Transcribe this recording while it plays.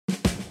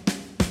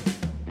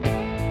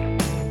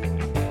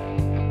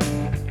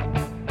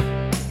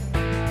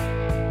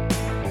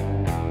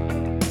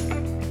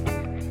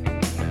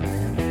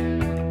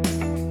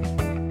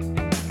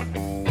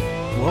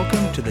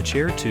to the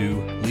Chair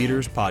 2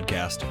 Leaders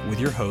Podcast with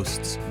your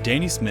hosts,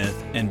 Danny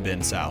Smith and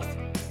Ben South.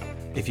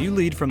 If you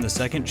lead from the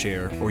second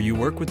chair or you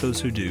work with those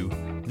who do,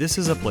 this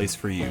is a place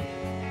for you.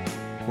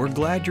 We're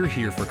glad you're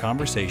here for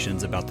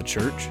conversations about the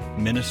church,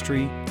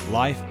 ministry,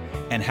 life,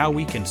 and how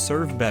we can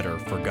serve better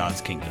for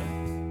God's kingdom.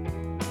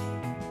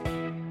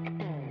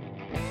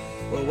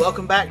 Well,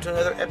 welcome back to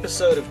another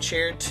episode of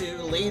Chair 2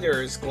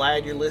 Leaders.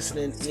 Glad you're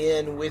listening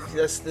in with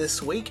us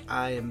this week.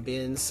 I am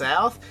Ben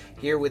South,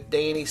 here with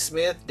Danny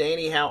Smith.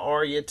 Danny, how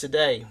are you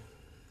today?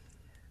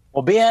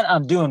 Well, Ben,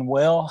 I'm doing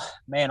well.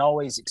 Man,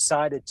 always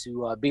excited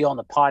to be on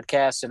the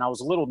podcast, and I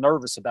was a little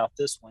nervous about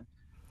this one.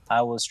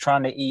 I was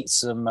trying to eat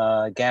some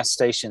gas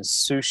station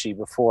sushi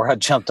before I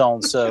jumped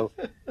on, so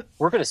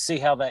we're going to see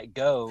how that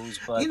goes.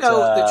 But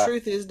the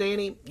truth is,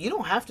 Danny, you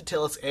don't have to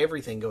tell us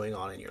everything going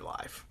on in your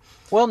life.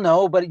 Well,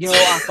 no, but,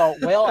 I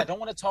thought, I don't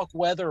want to talk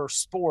weather or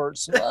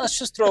sports. Let's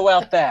just throw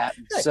out that.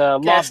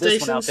 Gas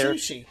station one out there.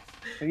 Sushi.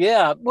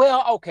 Yeah,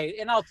 well, okay,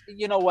 and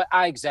you know what?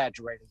 I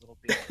exaggerate a little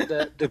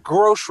bit. The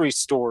grocery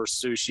store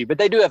sushi, but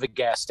they do have a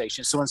gas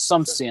station, so in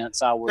some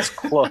sense, I was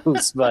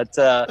close. But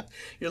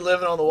you're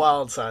living on the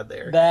wild side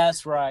there.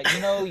 That's right.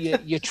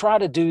 You try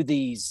to do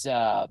these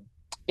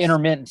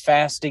intermittent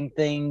fasting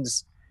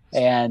things,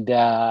 and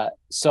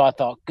so I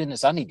thought,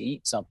 goodness, I need to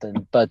eat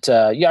something. But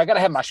I got to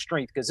have my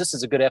strength because this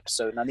is a good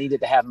episode, and I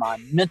needed to have my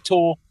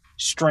mental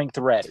strength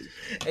ready.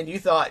 And you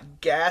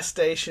thought gas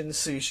station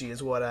sushi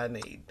is what I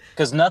need.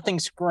 Because nothing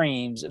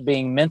screams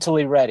being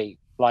mentally ready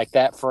like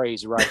that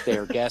phrase right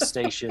there, gas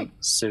station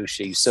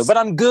sushi. So, but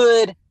I'm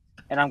good,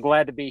 and I'm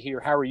glad to be here.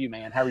 How are you,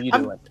 man? How are you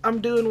doing?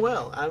 I'm doing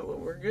well.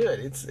 We're good.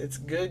 It's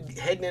good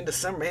heading into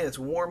summer. Man, it's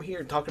warm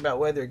here. Talking about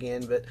weather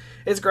again, but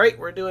it's great.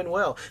 We're doing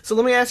well. So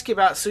let me ask you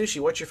about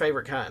sushi. What's your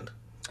favorite kind?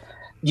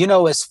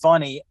 It's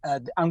funny.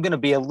 I'm going to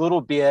be a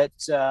little bit,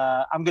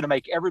 I'm going to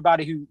make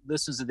everybody who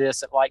listens to this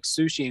that likes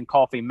sushi and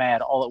coffee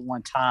mad all at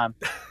one time.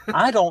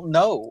 I don't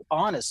know,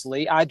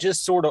 honestly. I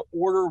just sort of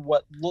order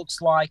what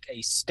looks like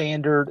a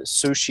standard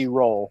sushi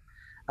roll.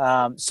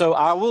 So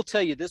I will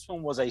tell you, this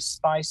one was a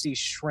spicy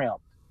shrimp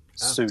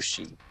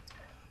sushi.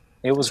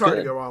 It was hard good.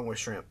 to go wrong with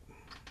shrimp.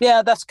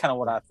 Yeah, that's kind of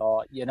what I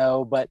thought,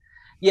 but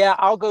yeah,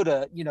 I'll go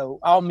to,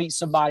 I'll meet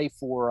somebody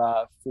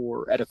for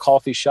at a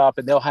coffee shop,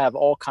 and they'll have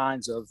all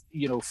kinds of,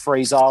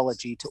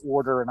 phraseology to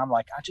order. And I'm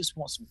like, I just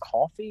want some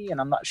coffee, and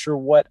I'm not sure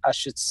what I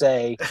should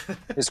say.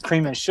 Does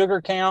cream and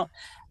sugar count?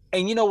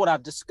 And what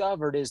I've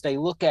discovered is they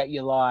look at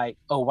you like,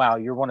 oh, wow,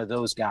 you're one of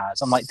those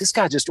guys. I'm like, this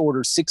guy just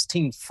ordered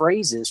 16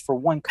 phrases for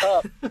one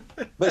cup.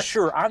 But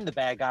sure, I'm the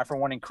bad guy for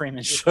wanting cream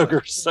and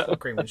sugar. So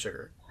cream and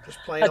sugar. Just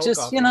plain old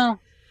coffee.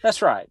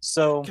 That's right.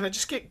 So can I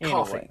just get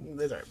coffee?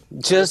 Anyway,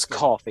 just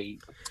coffee.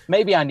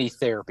 Maybe I need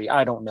therapy.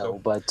 I don't know,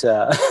 but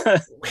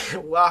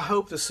well, I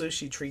hope the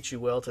sushi treats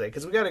you well today,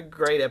 because we got a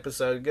great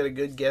episode. We got a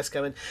good guest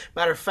coming.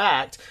 Matter of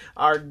fact,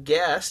 our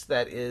guest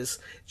that is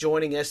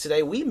joining us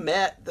today, we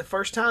met the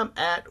first time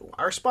at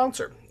our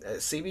sponsor,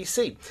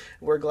 CBC.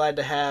 We're glad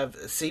to have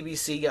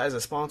CBC as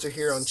a sponsor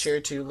here on Chair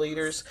 2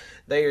 Leaders.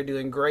 They are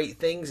doing great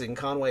things in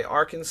Conway,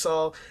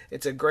 Arkansas.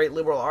 It's a great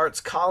liberal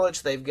arts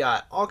college. They've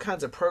got all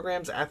kinds of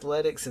programs,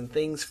 athletics, and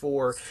things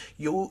for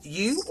you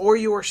or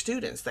your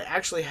students. They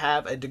actually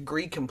have a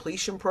degree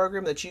completion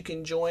program that you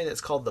can join.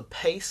 It's called the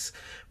PACE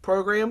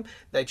program,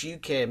 that you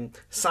can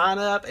sign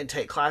up and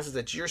take classes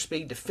at your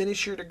speed to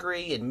finish your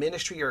degree in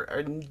ministry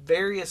or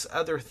various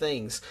other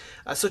things.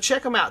 So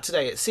check them out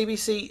today at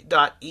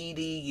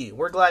cbc.edu.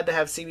 We're glad to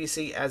have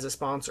CBC as a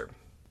sponsor.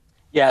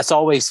 Yeah, it's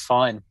always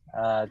fun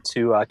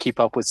to keep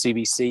up with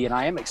CBC, and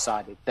I am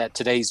excited that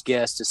today's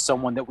guest is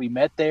someone that we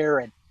met there.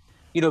 And,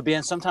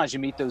 Ben, sometimes you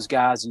meet those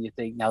guys and you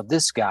think, now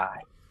this guy,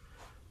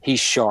 he's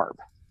sharp.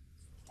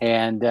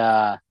 And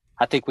I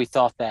think we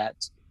thought that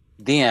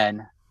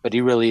then, but he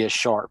really is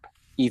sharp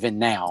even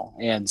now.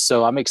 And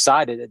so I'm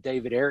excited that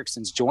David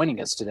Erickson's joining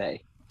us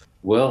today.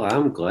 Well,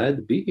 I'm glad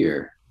to be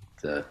here.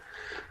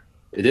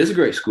 It is a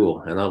great school,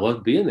 and I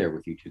love being there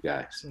with you two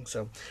guys.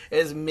 So,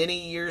 as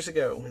many years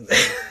ago.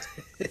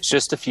 It's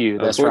just a few.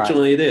 That's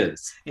Unfortunately, right. It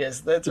is.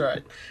 Yes, that's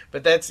right.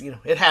 But that's,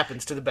 it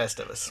happens to the best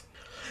of us.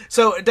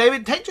 So,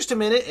 David, take just a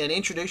minute and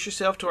introduce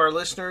yourself to our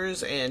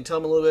listeners and tell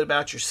them a little bit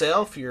about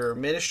yourself, your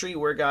ministry,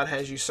 where God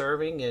has you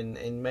serving,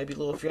 and maybe a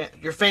little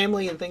your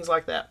family and things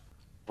like that.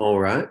 All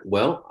right.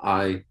 Well,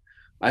 I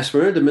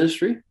surrendered to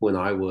ministry when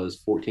I was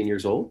 14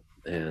 years old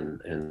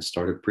and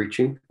started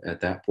preaching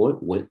at that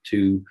point. Went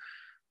to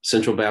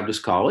Central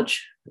Baptist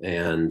College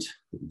and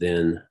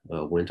then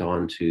went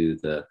on to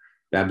the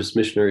Baptist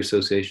Missionary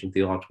Association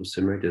Theological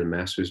Seminary, did a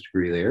master's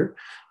degree there.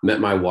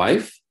 Met my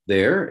wife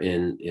there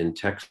in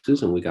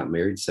Texas, and we got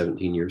married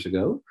 17 years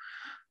ago.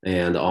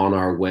 And on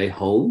our way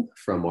home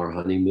from our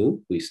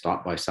honeymoon, we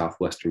stopped by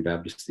Southwestern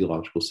Baptist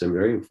Theological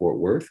Seminary in Fort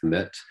Worth,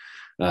 met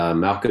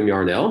Malcolm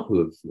Yarnell,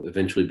 who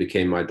eventually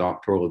became my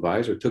doctoral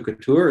advisor, took a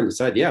tour and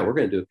decided, yeah, we're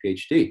going to do a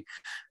PhD.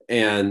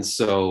 And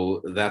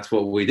so that's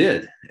what we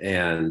did,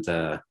 and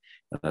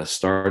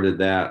started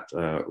that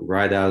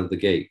right out of the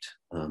gate.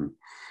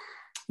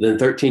 Then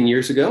 13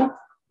 years ago,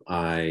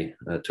 I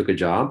took a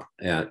job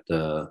at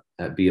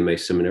BMA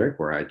Seminary,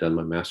 where I had done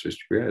my master's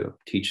degree. I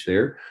teach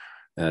there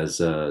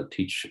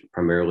teach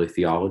primarily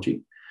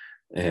theology.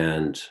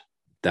 And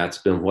that's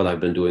been what I've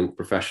been doing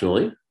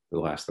professionally for the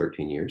last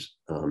 13 years.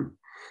 On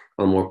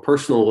a more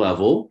personal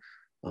level,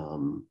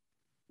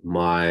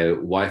 my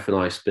wife and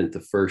I spent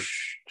the first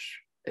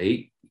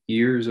 8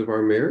 years of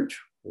our marriage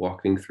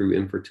walking through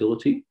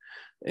infertility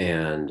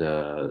and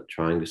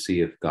trying to see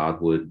if God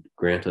would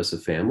grant us a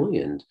family.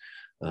 And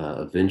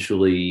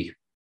eventually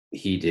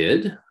he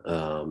did.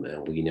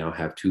 And we now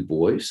have 2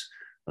 boys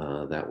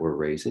that we're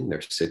raising.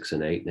 They're 6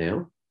 and 8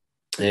 now.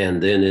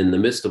 And then in the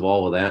midst of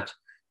all of that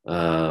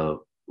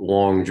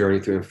long journey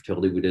through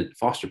infertility, we did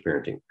foster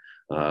parenting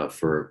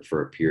for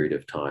a period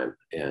of time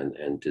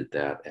and did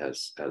that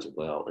as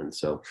well. And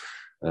so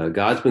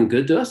God's been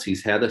good to us.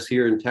 He's had us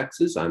here in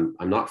Texas. I'm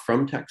not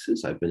from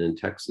Texas. I've been in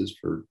Texas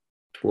for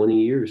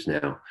 20 years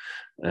now.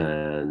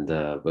 And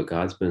but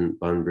God's been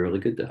really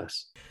good to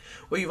us.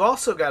 Well, you've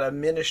also got a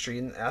ministry,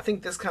 and I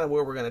think that's kind of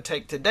where we're going to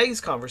take today's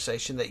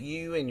conversation that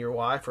you and your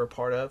wife are a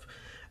part of.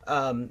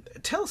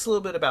 Tell us a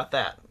little bit about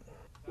that.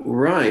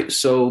 Right.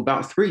 So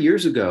about 3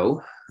 years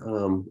ago,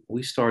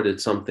 we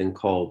started something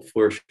called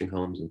Flourishing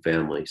Homes and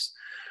Families,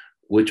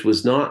 which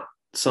was not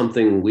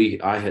something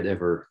I had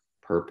ever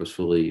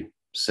purposefully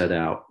set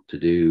out to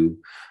do.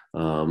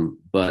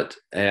 But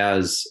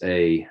as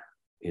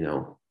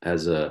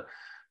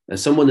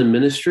someone in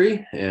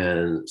ministry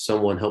and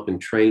someone helping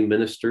train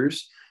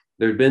ministers,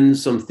 there had been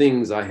some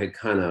things I had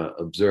kind of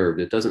observed.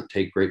 It doesn't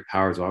take great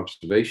powers of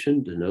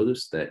observation to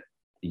notice that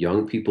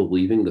young people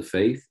leaving the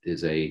faith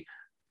is a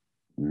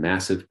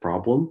massive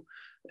problem.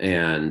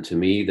 And to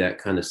me, that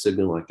kind of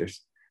signaled like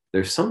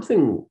there's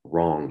something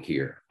wrong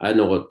here. I don't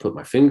know what to put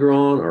my finger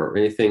on or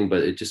anything,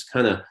 but it just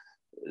kind of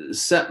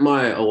set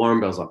my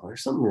alarm bells off.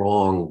 There's something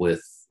wrong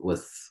with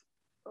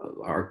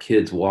our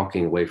kids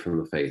walking away from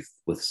the faith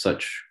with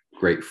such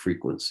great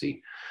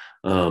frequency.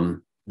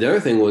 The other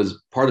thing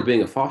was, part of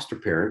being a foster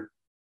parent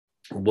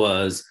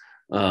was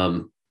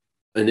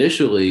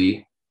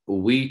initially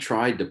we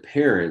tried to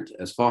parent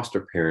as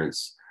foster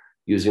parents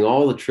using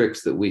all the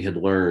tricks that we had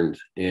learned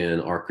in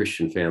our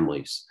Christian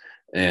families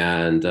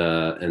and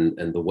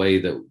the way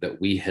that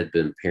we had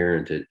been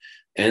parented.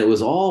 And it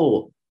was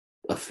all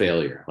a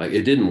failure. Like,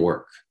 it didn't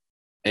work.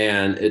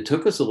 And it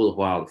took us a little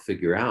while to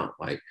figure out,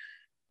 like,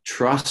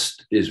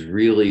 trust is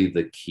really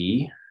the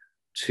key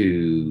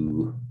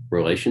to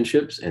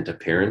relationships and to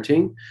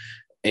parenting.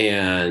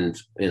 And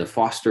in a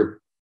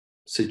foster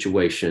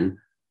situation,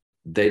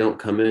 they don't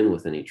come in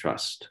with any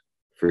trust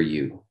for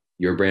you.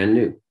 You're brand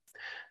new.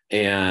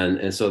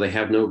 And so they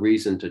have no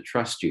reason to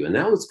trust you. And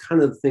that was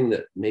kind of the thing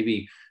that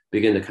maybe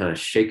began to kind of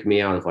shake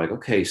me out of, like,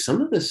 okay, some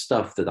of this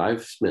stuff that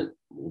I've spent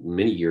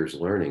many years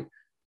learning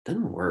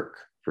doesn't work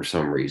for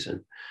some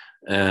reason.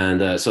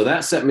 And so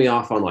that set me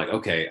off on, like,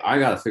 okay, I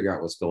got to figure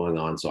out what's going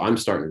on. So I'm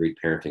starting to read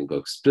parenting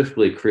books,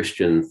 specifically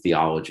Christian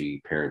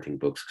theology parenting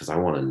books, because I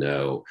want to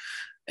know.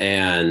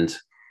 And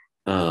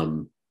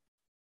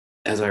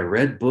as I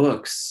read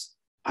books,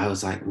 I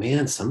was like,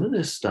 man, some of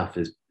this stuff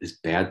is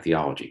bad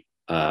theology.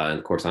 And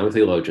of course, I'm a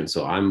theologian,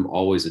 so I'm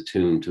always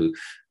attuned to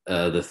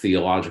the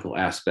theological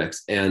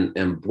aspects.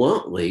 And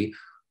bluntly,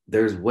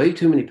 there's way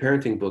too many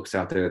parenting books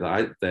out there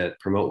that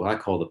promote what I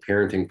call the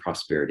parenting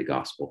prosperity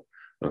gospel.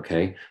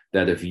 Okay,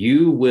 that if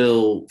you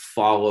will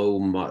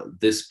follow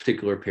this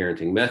particular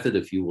parenting method,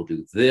 if you will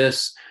do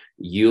this,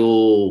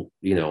 you'll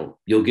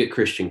get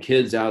Christian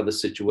kids out of the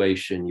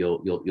situation.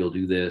 You'll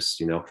do this,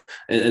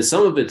 and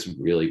some of it's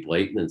really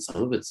blatant, and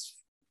some of it's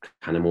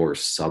kind of more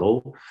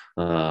subtle.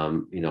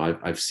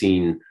 I've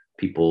seen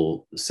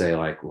people say,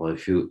 like, well,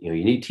 if you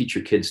need to teach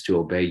your kids to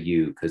obey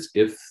you, because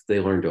if they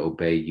learn to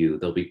obey you,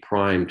 they'll be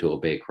primed to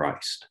obey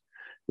Christ.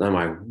 And I'm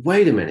like,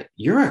 wait a minute,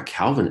 you're a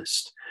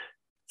Calvinist.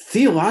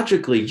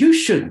 Theologically, you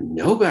should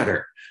know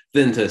better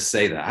than to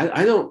say that.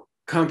 I don't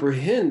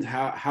comprehend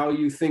how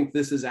you think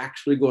this is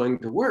actually going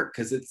to work,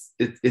 because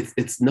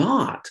it's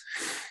not.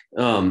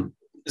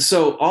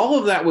 So all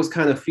of that was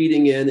kind of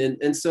feeding in,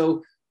 and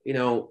so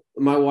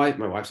my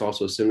wife's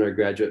also a seminary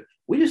graduate.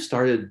 We just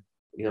started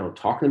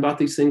talking about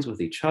these things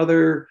with each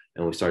other,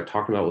 and we started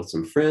talking about it with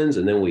some friends,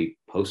 and then we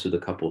posted a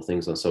couple of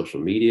things on social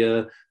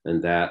media,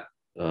 and that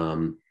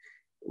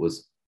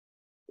was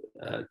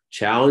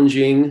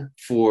challenging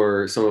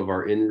for some of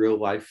our in real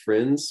life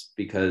friends,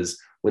 because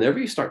whenever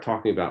you start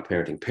talking about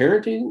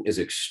parenting is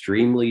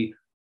extremely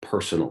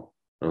personal,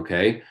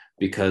 okay?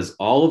 Because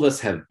all of us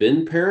have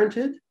been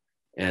parented,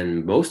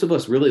 and most of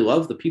us really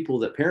love the people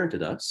that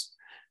parented us,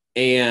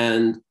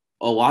 and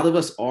a lot of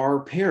us are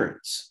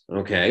parents,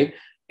 okay?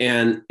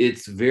 And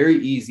it's very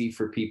easy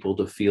for people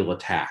to feel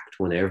attacked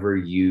whenever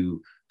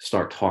you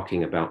start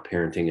talking about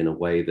parenting in a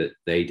way that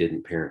they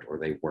didn't parent or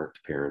they weren't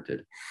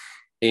parented.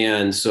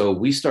 And so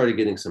we started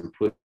getting some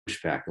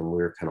pushback, and we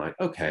were kind of like,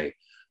 okay,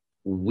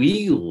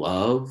 we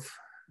love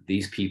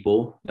these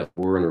people that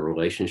we're in a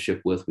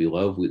relationship with. We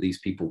love these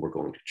people we're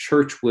going to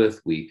church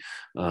with.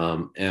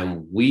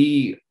 And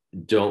we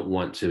don't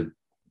want to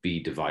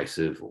be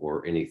divisive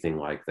or anything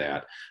like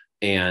that.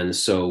 And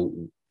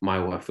so my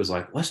wife was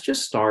like, let's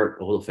just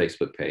start a little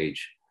Facebook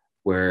page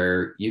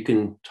where you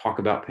can talk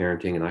about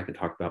parenting and I can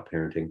talk about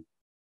parenting.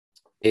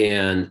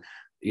 And,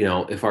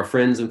 if our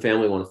friends and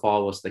family want to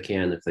follow us, they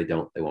can. If they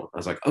don't, they won't. I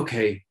was like,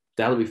 okay,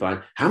 that'll be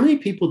fine. How many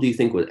people do you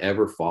think would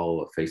ever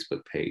follow a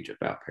Facebook page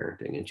about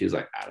parenting? And she was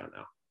like, I don't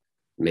know,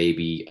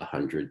 maybe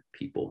 100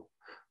 people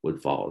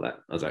would follow that.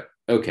 I was like,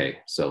 okay,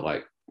 so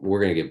like, we're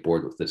going to get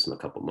bored with this in a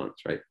couple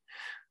months, right?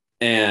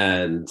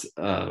 And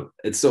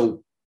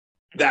so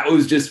that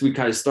was just, we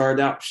kind of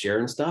started out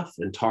sharing stuff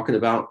and talking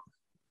about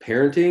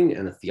parenting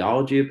and the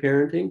theology of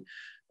parenting.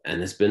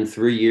 And it's been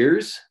 3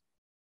 years.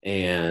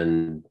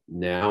 And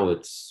now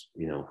it's,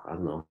 I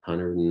don't know,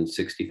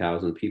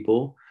 160,000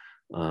 people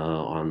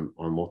on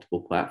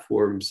multiple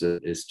platforms.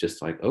 It's just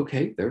like,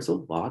 okay, there's a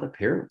lot of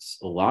parents,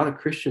 a lot of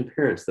Christian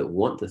parents that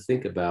want to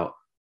think about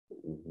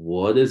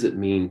what does it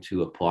mean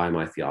to apply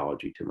my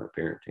theology to my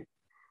parenting.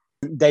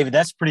 David,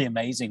 that's pretty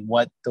amazing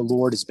what the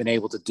Lord has been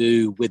able to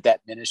do with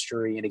that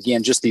ministry. And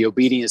again, just the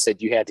obedience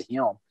that you had to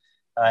him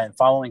and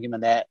following him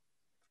in that.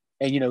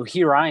 And,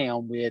 here I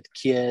am with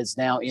kids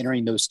now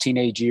entering those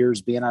teenage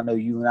years. Ben, I know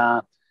you and I,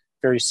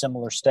 very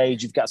similar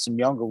stage. You've got some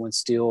younger ones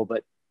still.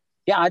 But,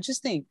 yeah, I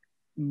just think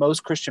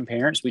most Christian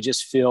parents, we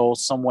just feel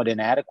somewhat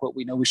inadequate.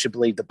 We know we should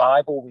believe the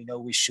Bible. We know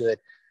we should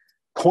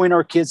point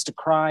our kids to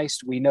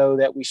Christ. We know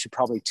that we should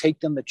probably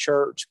take them to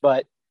church.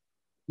 But,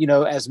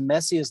 as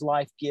messy as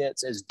life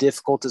gets, as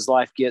difficult as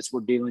life gets, we're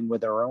dealing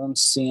with our own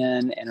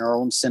sin and our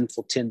own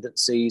sinful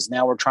tendencies.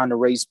 Now we're trying to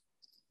raise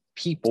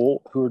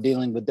people who are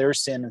dealing with their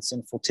sin and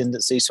sinful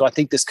tendencies. So I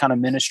think this kind of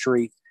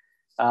ministry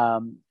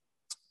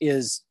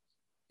is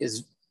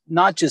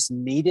not just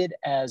needed,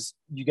 as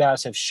you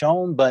guys have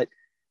shown, but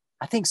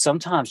I think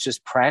sometimes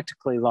just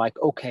practically like,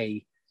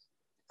 okay,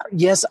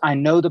 yes, I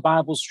know the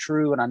Bible's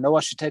true and I know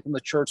I should take them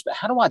to church, but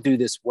how do I do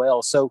this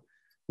well? So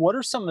what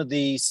are some of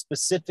the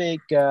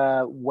specific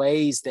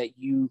ways that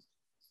you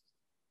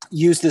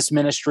use this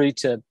ministry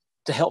to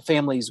help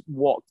families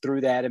walk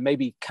through that and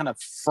maybe kind of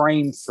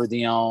frame for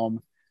them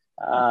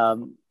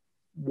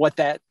what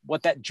that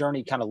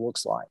journey kind of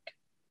looks like?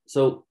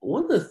 So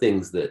one of the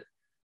things that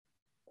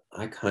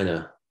I kind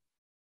of,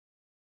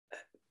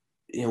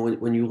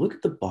 when you look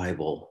at the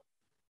Bible,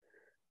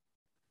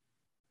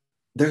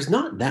 there's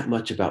not that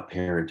much about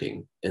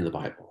parenting in the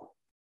Bible,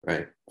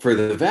 right? For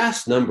the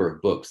vast number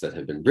of books that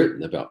have been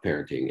written about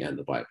parenting and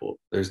the Bible,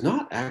 there's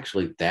not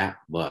actually that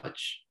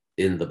much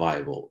in the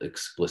Bible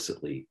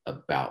explicitly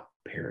about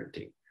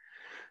parenting.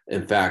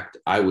 In fact,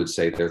 I would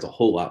say there's a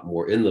whole lot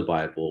more in the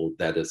Bible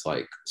that is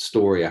like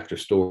story after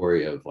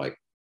story of like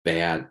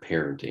bad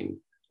parenting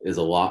is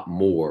a lot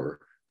more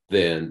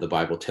than the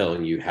Bible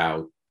telling you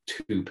how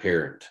to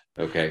parent.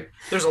 Okay.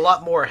 There's a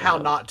lot more how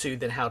not to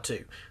than how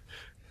to.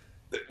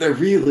 There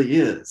really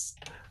is.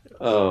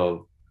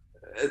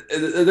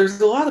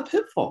 There's a lot of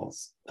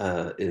pitfalls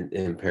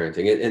in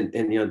parenting.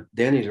 And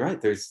Danny's right.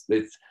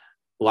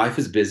 Life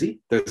is busy.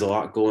 There's a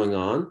lot going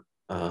on.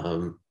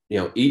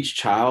 Each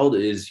child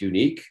is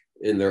unique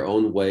in their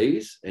own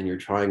ways, and you're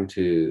trying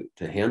to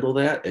handle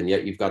that. And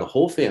yet you've got a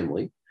whole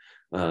family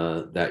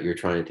that you're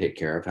trying to take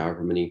care of,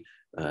 however many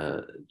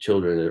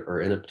children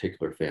are in a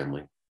particular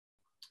family.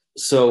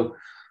 So,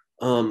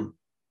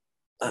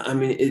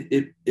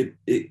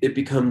 it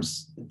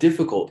becomes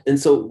difficult. And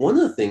so one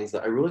of the things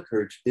that I really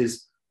encourage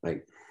is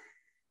like,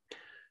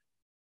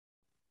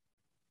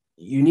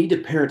 you need to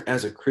parent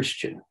as a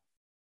Christian,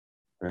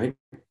 right?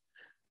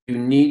 You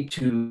need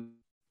to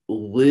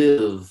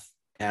live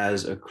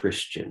as a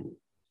Christian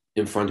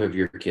in front of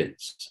your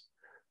kids.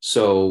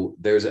 So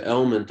there's an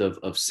element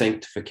of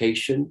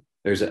sanctification.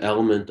 There's an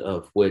element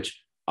of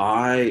which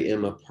I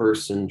am a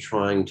person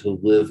trying to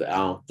live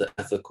out the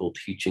ethical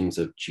teachings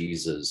of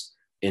Jesus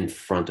in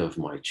front of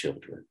my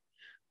children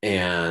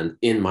and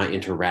in my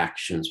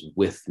interactions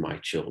with my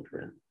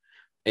children.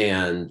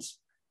 And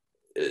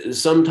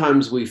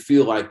sometimes we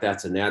feel like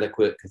that's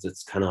inadequate because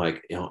it's kind of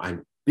like,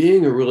 I'm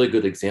being a really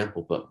good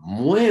example, but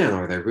man,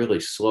 are they really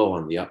slow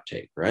on the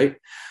uptake, right?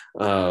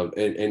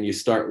 And you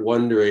start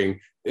wondering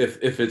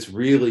if it's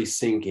really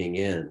sinking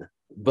in.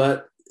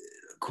 But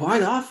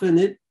quite often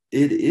it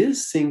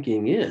is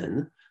sinking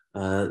in.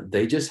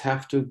 They just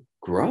have to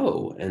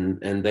grow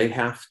and they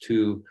have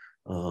to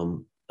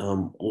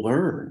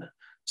learn.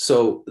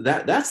 So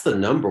that's the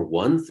number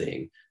one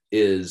thing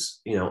is,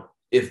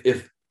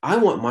 if I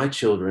want my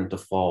children to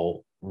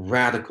fall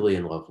radically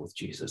in love with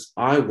Jesus,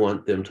 I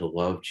want them to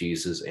love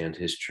Jesus and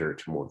his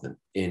church more than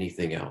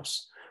anything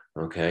else.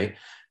 Okay.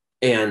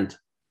 And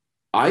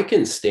I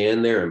can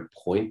stand there and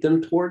point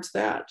them towards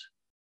that,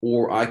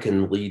 or I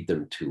can lead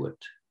them to it.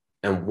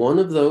 And one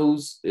of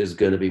those is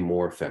going to be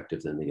more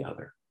effective than the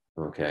other.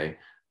 Okay.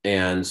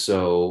 And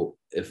so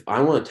if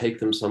I want to take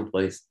them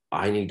someplace,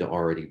 I need to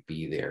already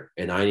be there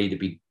and I need to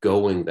be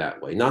going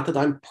that way. Not that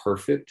I'm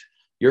perfect.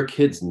 Your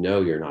kids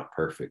know you're not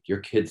perfect. Your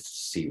kids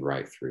see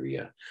right through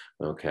you.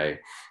 Okay.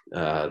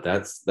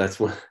 That's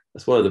one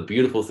of the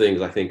beautiful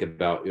things I think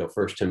about,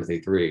 1 Timothy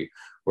 3,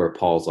 where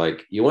Paul's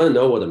like, you want to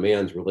know what a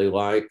man's really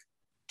like?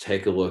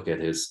 Take a look at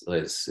his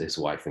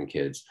wife and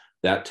kids.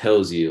 that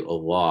tells you a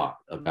lot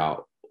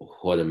about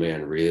what a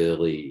man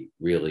really,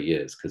 really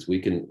is. Because we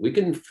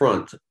can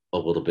front a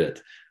little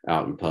bit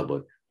out in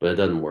public, but it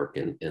doesn't work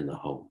in the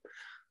home.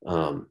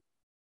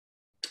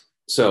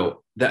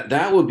 So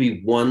that would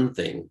be one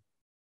thing.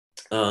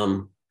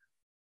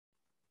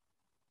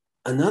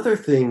 Another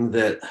thing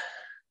that,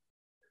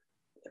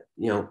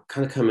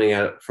 kind of coming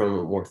at it from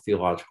a more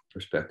theological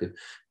perspective,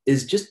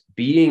 is just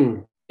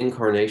being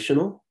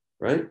incarnational,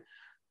 right?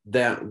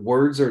 That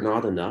words are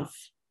not enough,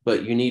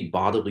 but you need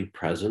bodily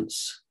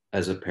presence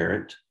as a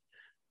parent,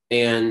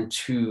 and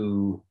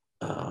to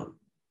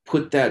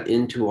put that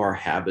into our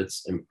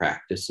habits and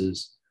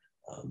practices.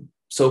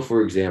 So,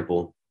 for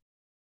example,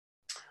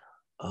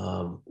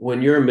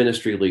 when you're a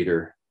ministry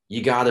leader,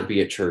 you got to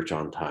be at church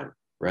on time,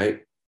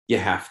 right? You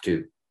have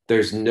to.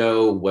 There's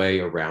no way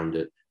around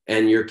it.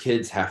 And your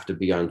kids have to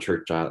be on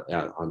church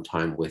on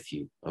time with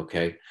you,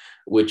 okay?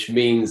 Which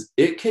means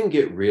it can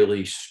get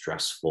really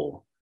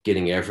stressful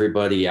getting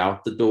everybody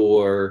out the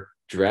door,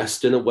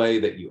 dressed in a way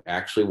that you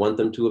actually want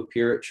them to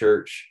appear at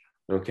church,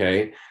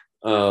 okay?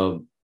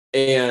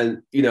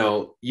 And,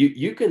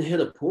 you can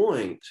hit a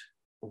point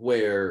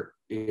where,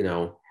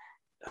 I'm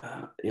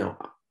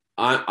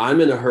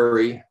in a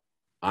hurry.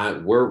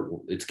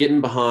 It's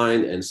getting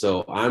behind. And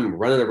so I'm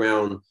running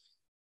around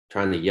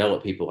trying to yell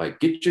at people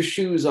like, get your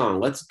shoes on,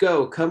 let's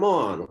go, come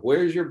on,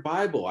 where's your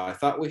Bible? I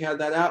thought we had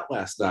that out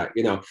last night,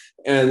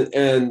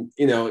 and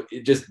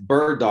just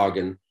bird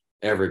dogging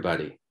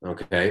everybody,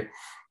 okay?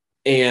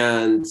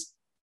 And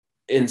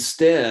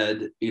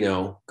instead,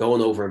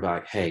 going over and be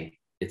like, hey,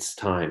 it's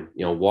time,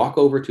 walk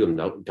over to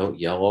them. Don't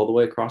yell all the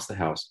way across the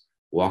house.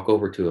 Walk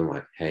over to them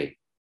like, hey,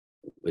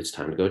 it's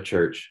time to go to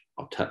church.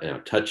 I'll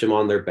touch them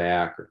on their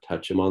back or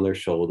touch them on their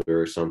shoulder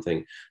or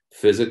something,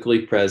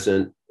 physically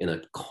present in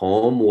a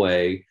calm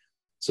way.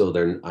 So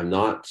I'm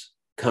not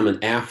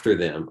coming after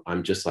them.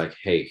 I'm just like,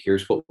 hey,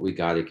 here's what we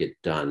got to get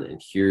done.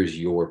 And here's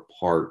your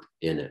part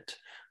in it.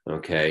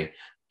 Okay.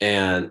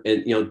 And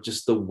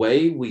just the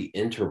way we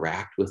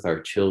interact with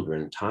our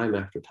children time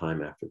after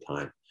time after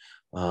time,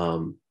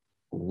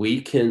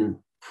 we can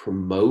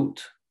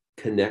promote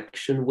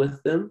connection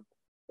with them,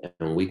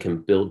 and we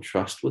can build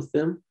trust with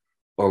them,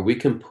 or we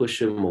can push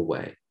them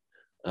away.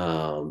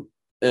 And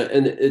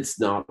it's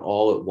not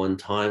all at one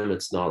time.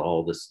 It's not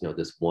all this,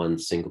 this one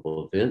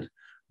single event,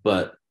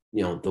 but,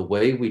 the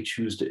way we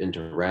choose to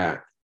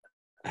interact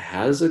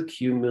has a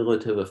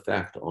cumulative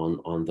effect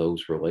on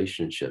those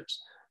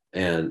relationships.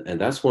 And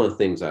that's one of the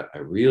things I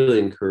really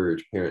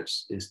encourage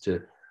parents is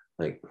to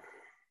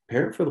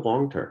parent for the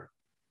long term,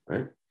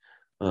 right?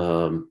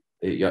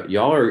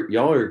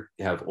 Y'all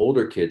have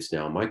older kids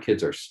now. My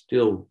kids are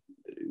still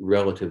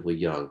relatively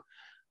young.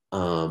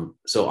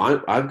 So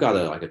I've got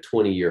a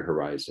 20-year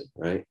horizon,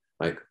 right?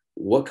 Like,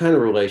 what kind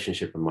of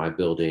relationship am I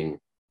building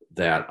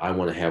that I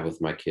want to have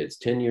with my kids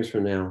 10 years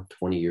from now,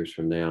 20 years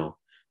from now?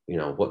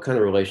 What kind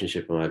of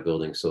relationship am I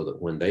building so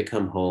that when they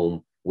come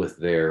home with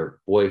their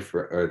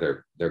boyfriend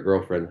or their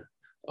girlfriend,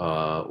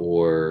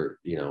 or,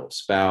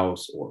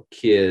 spouse or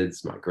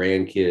kids, my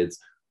grandkids,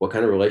 what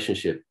kind of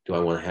relationship do I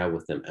want to have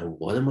with them? And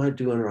what am I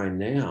doing right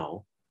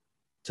now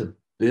to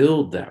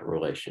build that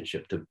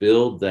relationship,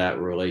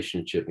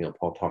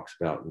 Paul talks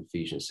about in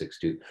Ephesians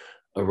 6:2,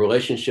 a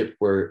relationship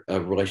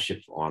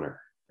of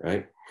honor,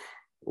 right?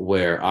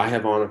 Where I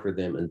have honor for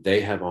them and they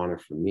have honor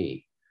for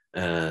me.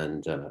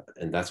 And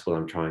that's what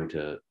I'm trying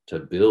to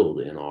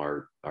build in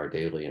our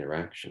daily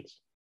interactions.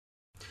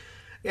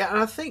 Yeah, and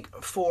I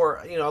think for,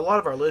 a lot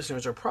of our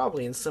listeners are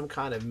probably in some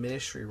kind of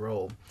ministry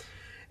role.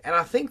 And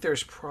I think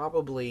there's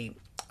probably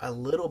a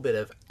little bit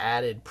of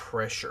added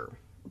pressure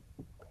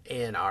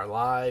in our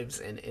lives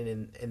and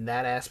in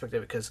that aspect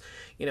of it, because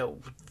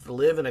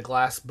live in a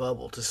glass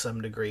bubble to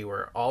some degree,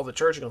 where all the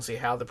church are going to see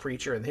how the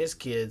preacher and his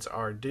kids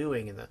are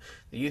doing, and the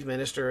youth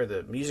minister,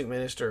 the music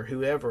minister,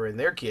 whoever, and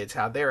their kids,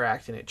 how they're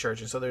acting at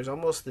church. And so there's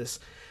almost this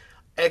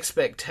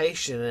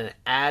expectation and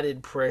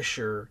added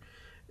pressure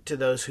to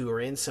those who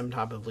are in some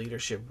type of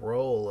leadership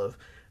role of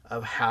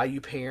how you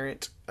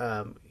parent,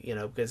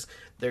 because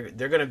they're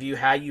going to view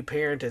how you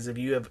parent as a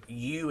view of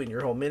you and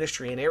your whole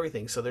ministry and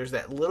everything. So there's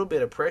that little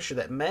bit of pressure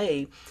that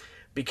may,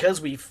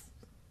 because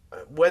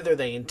whether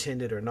they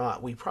intend it or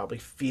not, we probably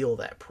feel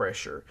that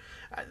pressure.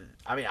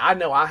 I mean, I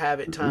know I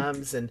have at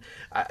times, and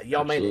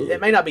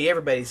it may not be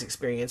everybody's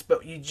experience,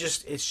 but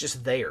it's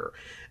just there.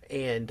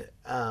 And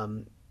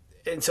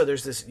so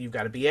there's this, you've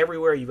got to be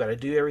everywhere. You've got to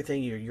do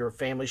everything. Your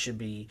family should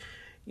be,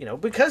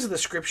 because of the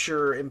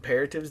scripture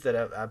imperatives that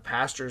a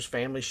pastor's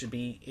family should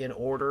be in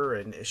order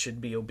and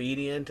should be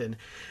obedient. And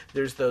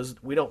there's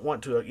those, we don't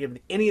want to give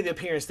any of the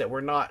appearance that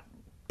we're not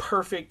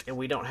perfect and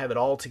we don't have it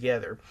all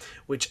together,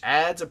 which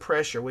adds a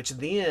pressure, which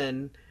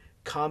then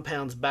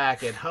compounds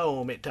back at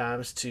home at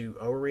times to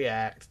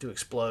overreact, to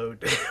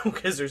explode,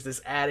 because there's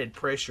this added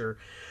pressure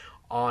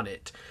on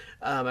it.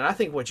 And I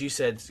think what you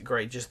said is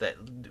great, just that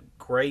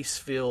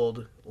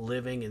grace-filled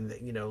living and,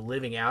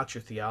 living out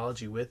your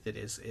theology with it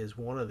is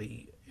one of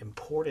the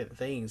important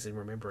things in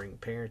remembering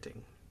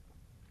parenting.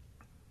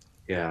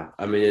 Yeah.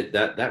 I mean,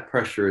 that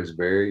pressure is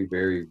very,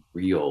 very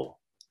real.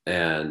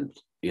 And,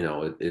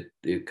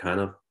 it kind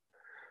of,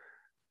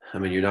 I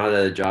mean, you're not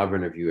at a job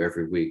interview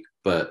every week,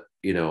 but,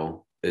 you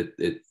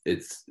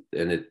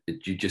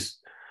just,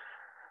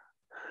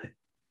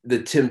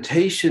 the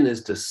temptation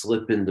is to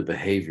slip into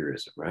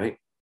behaviorism, right?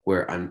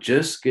 Where I'm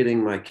just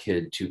getting my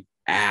kid to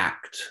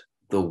act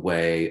the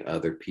way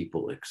other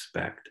people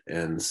expect.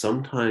 And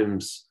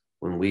sometimes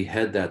when we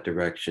head that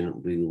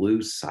direction, we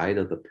lose sight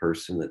of the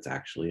person that's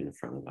actually in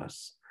front of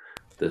us,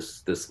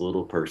 this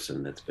little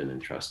person that's been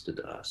entrusted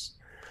to us.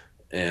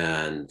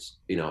 And,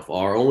 if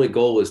our only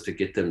goal is to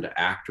get them to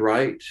act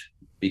right,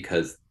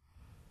 because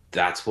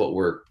that's what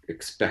we're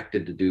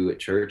expected to do at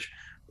church,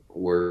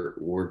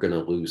 we're going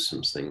to lose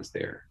some things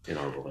there in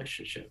our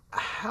relationship.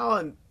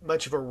 How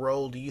much of a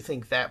role do you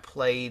think that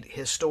played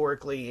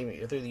historically, I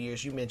mean, through the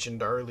years? You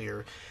mentioned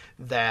earlier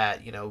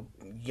that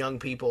young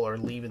people are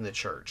leaving the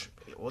church.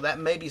 Well, that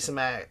may be some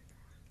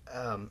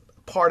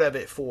part of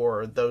it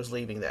for those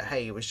leaving, that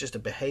hey, it was just a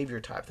behavior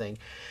type thing.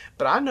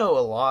 But I know a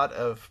lot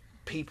of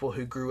people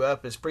who grew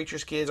up as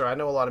preachers' kids, or I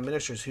know a lot of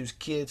ministers whose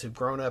kids have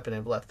grown up and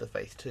have left the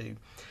faith too.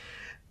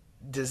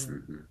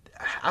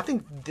 I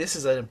think this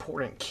is an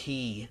important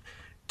key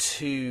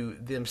to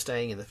them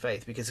staying in the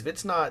faith, because if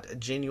it's not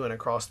genuine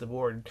across the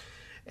board,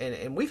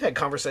 and we've had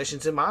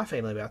conversations in my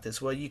family about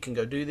this. Well, you can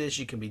go do this,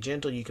 you can be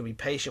gentle, you can be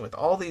patient with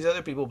all these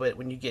other people, but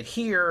when you get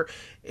here,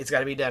 it's got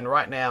to be done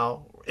right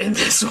now in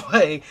this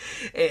way.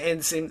 And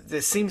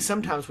it seems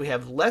sometimes we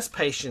have less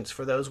patience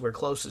for those we're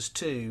closest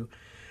to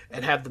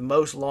and have the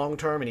most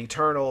long-term and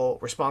eternal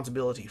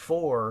responsibility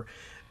for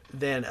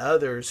than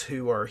others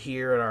who are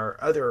here in our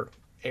other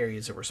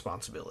areas of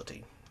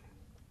responsibility.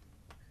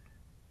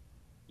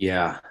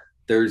 Yeah,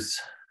 there's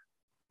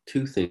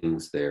two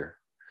things there.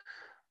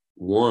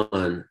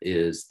 One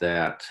is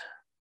that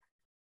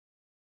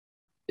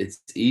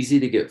it's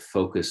easy to get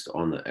focused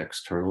on the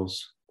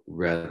externals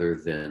rather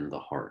than the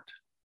heart.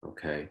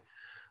 Okay.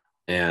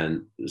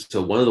 And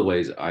so one of the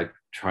ways I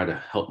try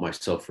to help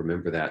myself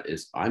remember that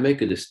is I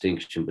make a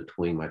distinction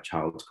between my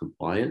child's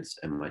compliance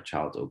and my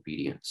child's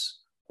obedience.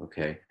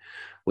 Okay.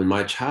 When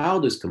my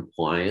child is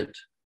compliant,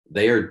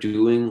 they are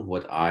doing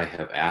what I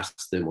have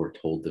asked them or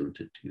told them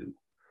to do.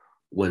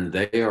 When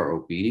they are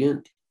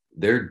obedient,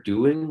 they're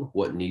doing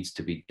what needs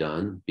to be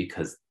done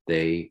because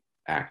they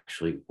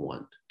actually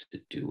want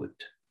to do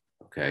it.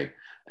 Okay.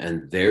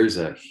 And there's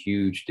a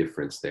huge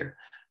difference there.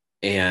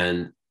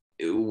 And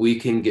we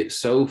can get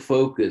so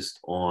focused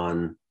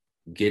on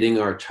getting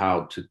our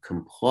child to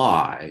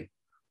comply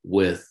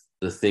with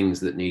the things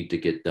that need to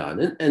get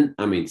done. And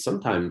I mean,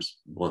 sometimes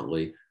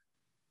bluntly,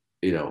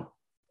 let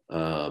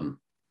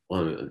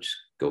me just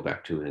go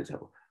back to an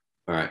example.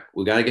 All right,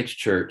 we got to get to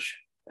church,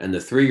 and the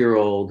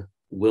 3-year-old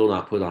will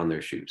not put on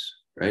their shoes,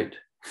 right?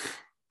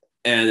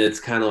 And it's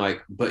kind of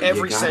like, but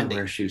every you got to Sunday,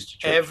 wear shoes to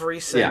church. Every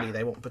Sunday,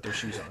 they won't put their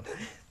shoes on.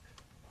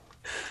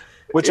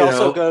 Which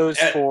also goes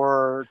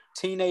for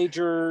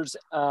teenagers.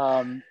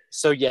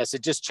 So yes,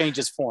 it just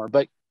changes form.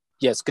 But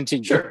yes,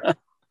 continue. Sure.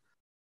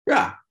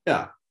 Yeah.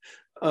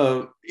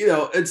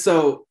 And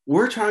so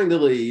we're trying to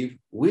leave.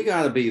 We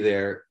got to be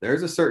there.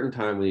 There's a certain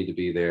time we need to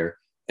be there.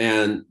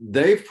 And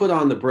they've put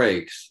on the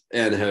brakes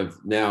and have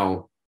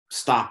now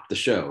stopped the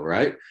show,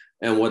 right?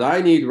 And what I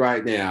need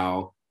right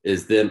now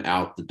is them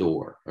out the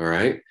door, all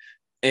right?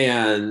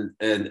 And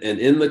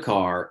in the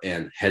car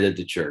and headed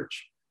to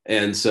church.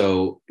 And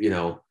so,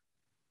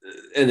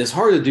 and it's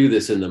hard to do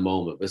this in the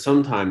moment, but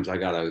sometimes I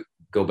got to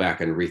go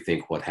back and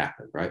rethink what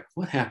happened, right?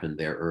 What happened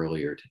there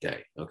earlier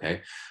today,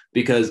 okay?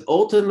 Because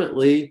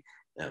ultimately,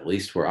 at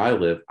least where I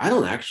live, I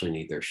don't actually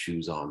need their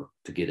shoes on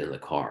to get in the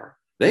car.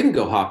 They can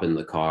go hop in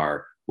the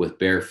car with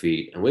bare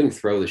feet, and we can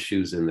throw the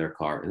shoes in their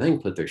car, and they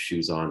can put their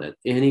shoes on at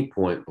any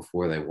point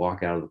before they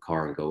walk out of the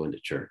car and go into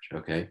church,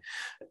 okay?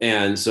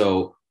 And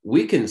so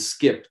we can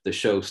skip the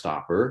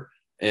showstopper,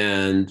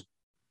 and,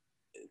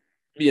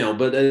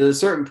 but at a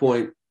certain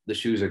point, the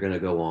shoes are going to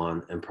go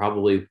on, and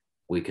probably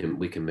we can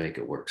make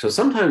it work. So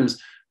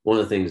sometimes one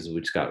of the things is we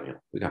just got,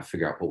 we got to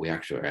figure out what we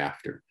actually are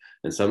after.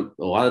 And a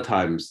lot of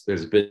times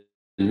there's been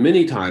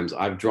many times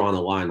I've drawn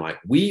a line like,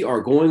 we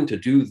are going to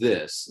do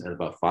this. And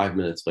about 5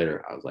 minutes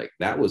later, I was like,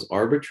 that was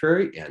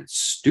arbitrary and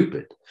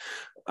stupid.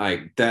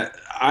 Like that,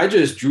 I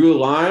just drew a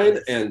line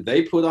and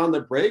they put on the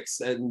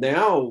brakes, and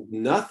now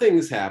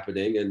nothing's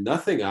happening and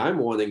nothing I'm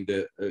wanting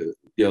to,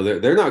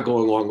 they're not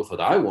going along with what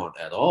I want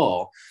at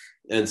all.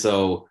 And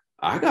so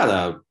I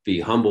gotta be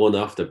humble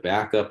enough to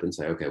back up and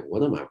say, okay,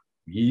 what am I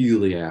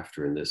really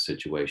after in this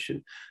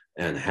situation?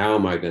 And how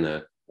am I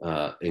gonna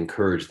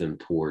encourage them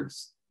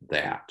towards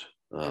that?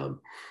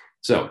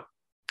 It's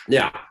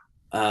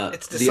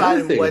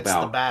deciding what's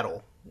the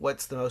battle.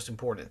 What's the most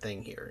important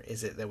thing here?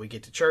 Is it that we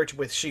get to church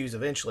with shoes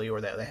eventually, or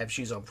that they have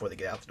shoes on before they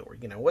get out the door?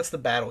 What's the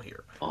battle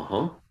here?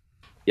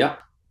 Yeah.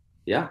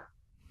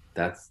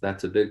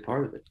 That's a big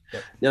part of it.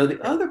 Yep. Now,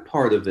 the other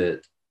part of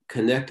it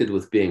connected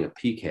with being a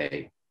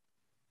PK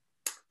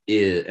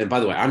is, and by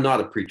the way, I'm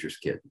not a preacher's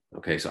kid.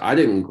 Okay. So I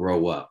didn't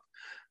grow up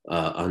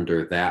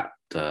under that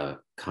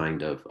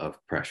kind of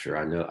pressure.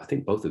 I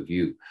think both of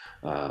you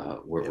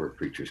were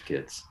preachers'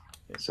 kids,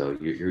 so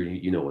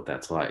you know what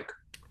that's like,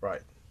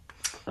 right?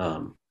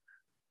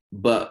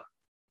 But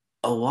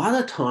a lot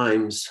of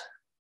times,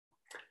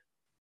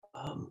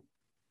 a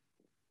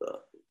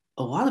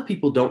lot of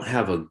people don't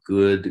have a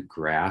good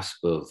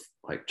grasp of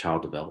like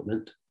child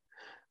development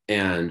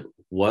and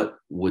what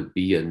would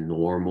be a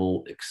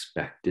normal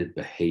expected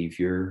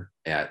behavior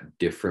at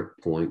different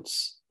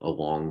points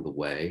along the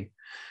way.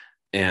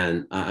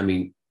 And I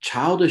mean,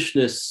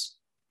 childishness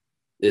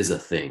is a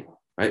thing,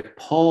 right?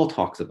 Paul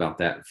talks about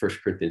that in 1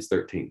 Corinthians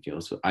 13.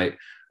 So I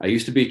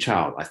used to be a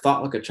child. I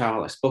thought like a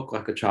child. I spoke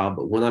like a child.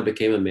 But when I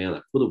became a man,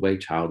 I put away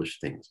childish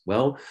things.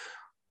 Well,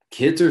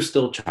 kids are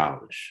still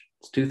childish.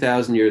 It's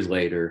 2,000 years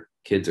later.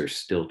 Kids are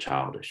still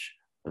childish.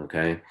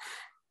 Okay.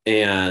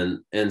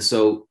 And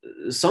so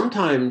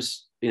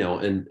sometimes,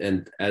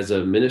 and as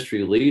a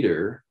ministry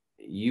leader,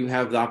 you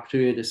have the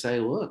opportunity to say,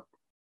 look,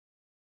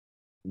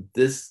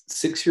 this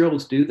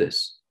 6-year-olds do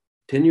this,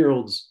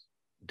 10-year-olds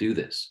do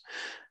this.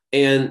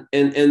 And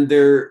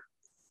there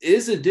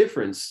is a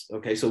difference.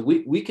 Okay. So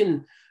we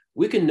can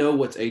know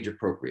what's age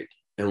appropriate,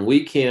 and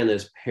we can,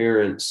 as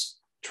parents,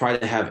 try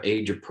to have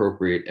age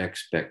appropriate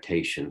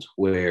expectations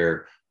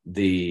where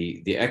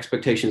the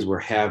expectations we're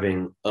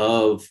having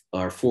of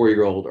our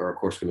 4-year-old are of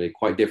course going to be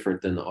quite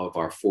different than of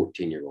our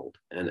 14-year-old.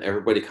 And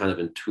everybody kind of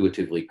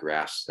intuitively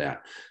grasps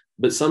that.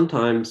 But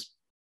sometimes,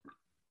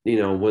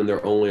 when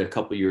they're only a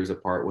couple years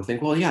apart, we'll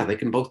think, well, yeah, they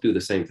can both do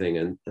the same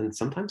thing. And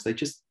sometimes they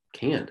just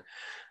can't.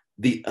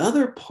 The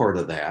other part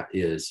of that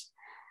is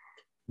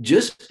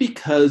just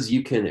because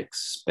you can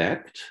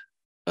expect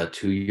a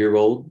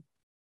 2-year-old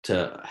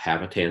to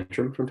have a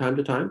tantrum from time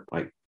to time,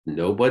 like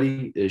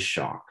nobody is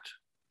shocked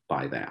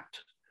by that.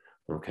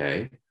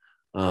 Okay.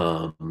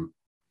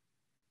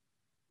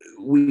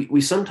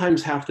 We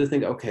sometimes have to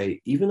think,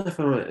 okay, even if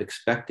I'm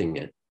expecting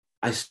it,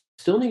 I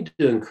still need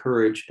to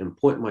encourage and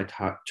point my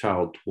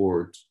child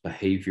towards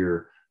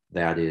behavior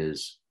that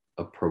is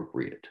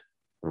appropriate.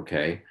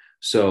 Okay.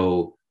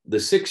 So the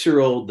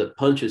 6-year-old that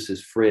punches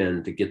his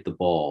friend to get the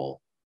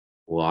ball,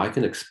 well, I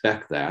can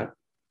expect that,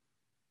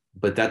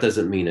 but that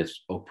doesn't mean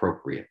it's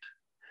appropriate.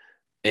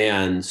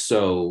 And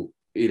so,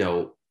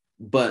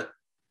 but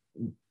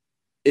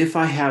if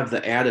I have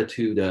the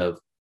attitude of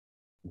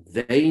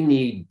they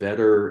need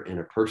better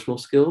interpersonal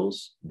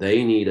skills,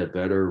 they need a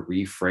better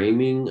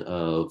reframing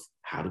of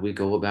how do we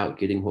go about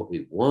getting what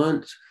we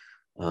want,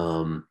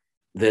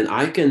 then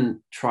I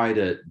can try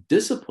to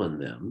discipline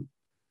them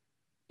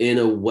in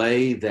a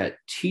way that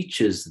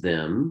teaches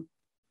them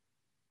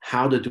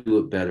how to do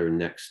it better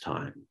next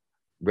time,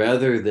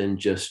 rather than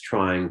just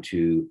trying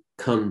to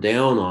come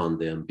down on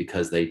them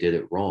because they did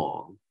it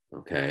wrong.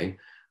 Okay.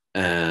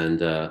 And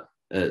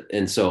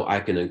so I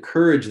can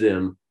encourage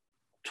them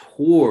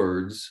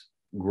towards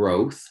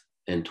growth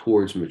and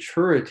towards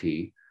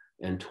maturity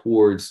and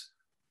towards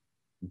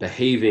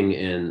behaving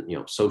in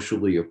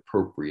socially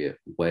appropriate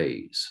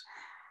ways.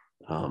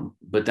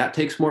 But that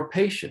takes more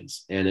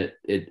patience, and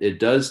it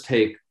does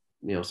take,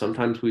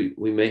 sometimes we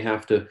may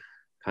have to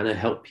kind of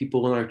help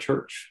people in our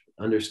church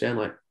understand,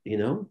 like,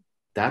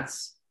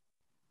 that's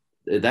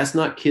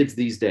not kids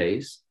these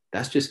days.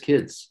 That's just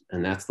kids.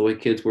 And that's the way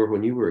kids were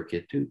when you were a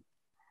kid too.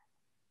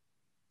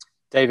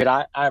 David,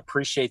 I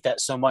appreciate that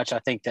so much. I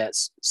think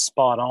that's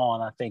spot on.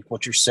 I think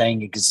what you're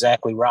saying is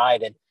exactly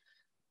right. And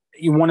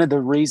one of the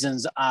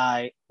reasons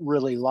I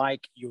really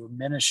like your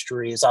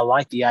ministry is I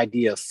like the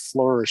idea of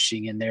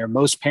flourishing in there.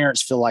 Most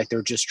parents feel like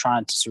they're just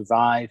trying to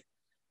survive.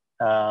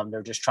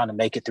 They're just trying to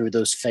make it through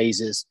those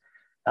phases.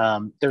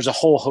 There's a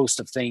whole host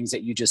of things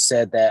that you just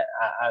said that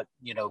I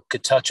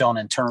could touch on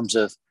in terms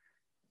of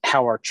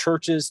how our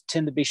churches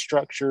tend to be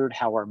structured,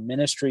 how our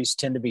ministries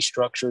tend to be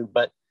structured.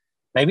 But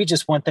maybe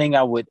just one thing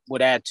I would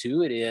add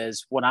to it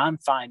is what I'm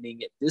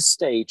finding at this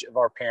stage of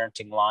our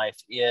parenting life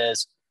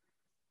is,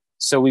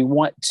 so we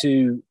want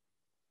to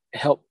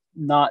help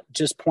not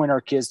just point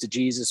our kids to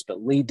Jesus,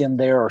 but lead them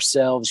there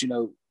ourselves.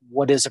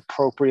 What is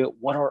appropriate?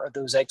 What are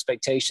those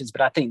expectations?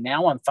 But I think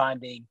now I'm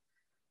finding,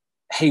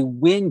 hey,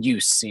 when you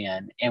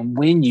sin and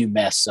when you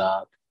mess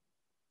up,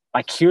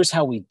 like, here's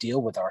how we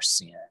deal with our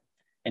sin.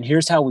 And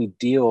here's how we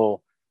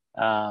deal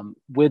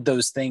with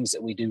those things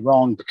that we do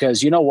wrong.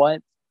 Because you know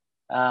what?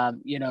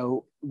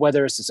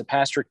 Whether it's as a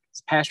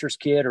pastor's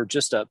kid or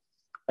just a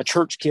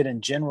church kid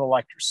in general,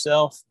 like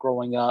yourself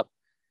growing up,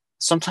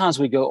 sometimes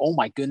we go, oh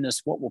my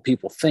goodness, what will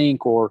people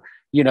think? Or,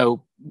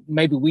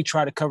 maybe we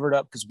try to cover it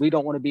up because we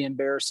don't want to be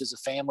embarrassed as a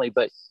family.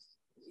 But,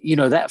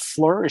 that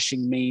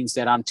flourishing means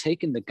that I'm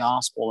taking the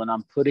gospel and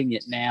I'm putting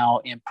it now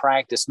in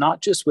practice,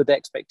 not just with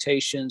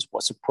expectations,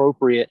 what's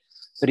appropriate,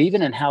 but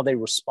even in how they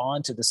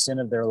respond to the sin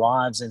of their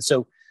lives. And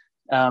so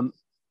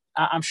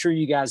I'm sure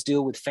you guys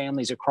deal with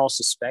families across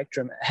the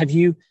spectrum. Have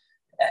you,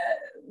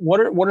 what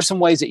are some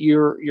ways that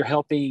you're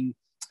helping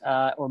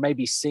or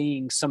maybe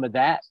seeing some of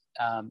that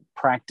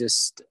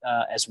practiced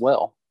as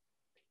well?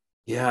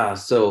 Yeah.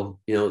 So,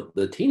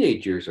 the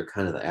teenage years are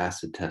kind of the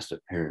acid test of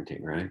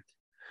parenting, right?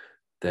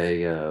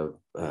 They,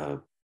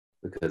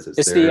 because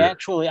it's the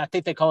actually, I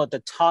think they call it the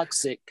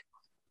toxic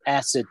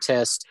acid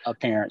test of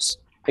parents.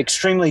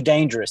 Extremely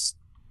dangerous.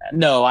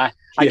 No, I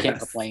can't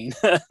complain.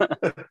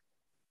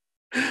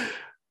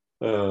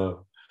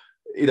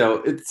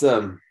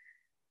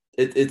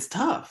 It's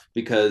tough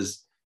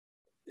because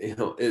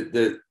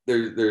there's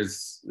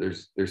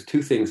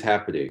two things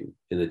happening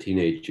in the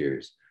teenage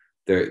years.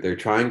 They're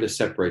trying to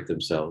separate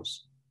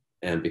themselves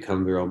and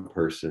become their own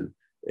person,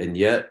 and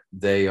yet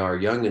they are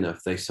young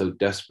enough. They so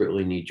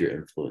desperately need your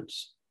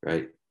influence,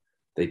 right?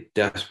 They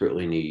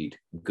desperately need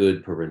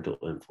good parental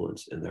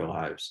influence in their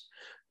lives,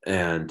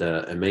 and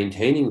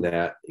maintaining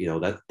that,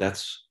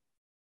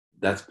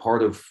 that's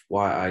part of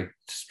why I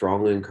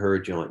strongly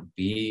encourage you on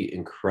be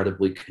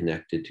incredibly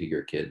connected to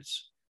your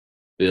kids,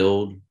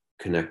 build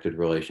connected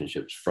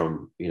relationships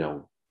from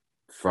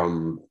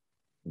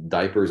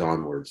diapers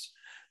onwards,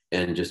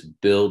 and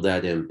just build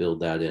that in.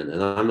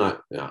 And I'm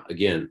not,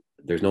 again,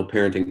 there's no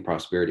parenting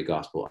prosperity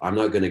gospel. I'm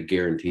not going to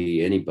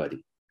guarantee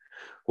anybody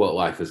what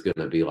life is going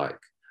to be like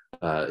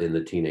in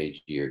the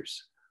teenage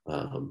years.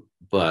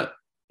 But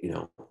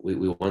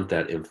we want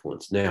that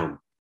influence. Now,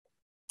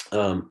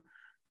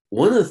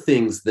 one of the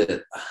things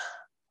that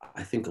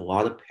I think a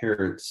lot of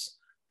parents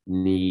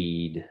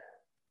need,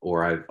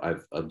 or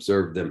I've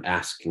observed them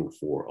asking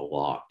for a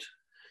lot,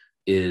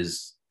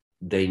 is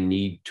they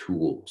need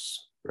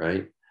tools,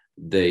 right?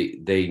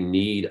 They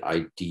need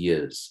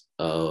ideas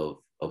of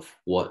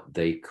what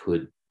they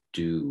could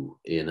do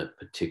in a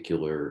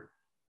particular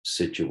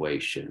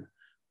situation.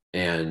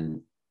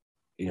 And,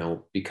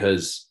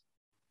 because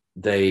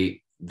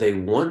they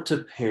want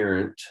to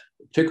parent,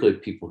 particularly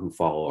people who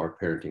follow our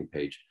parenting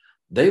page,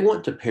 they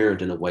want to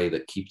parent in a way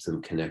that keeps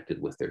them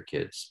connected with their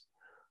kids.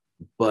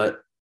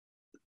 But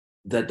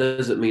that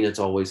doesn't mean it's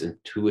always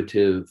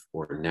intuitive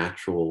or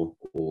natural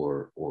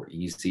or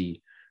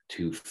easy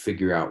to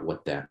figure out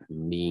what that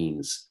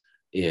means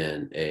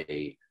in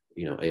a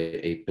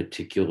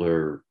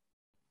particular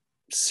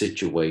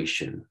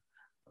situation.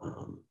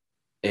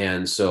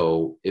 And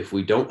so if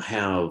we don't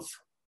have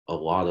a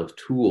lot of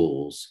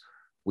tools,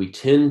 we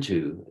tend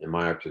to, in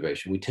my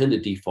observation,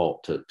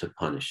 default to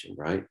punishing,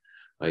 right?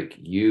 Like,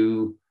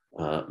 you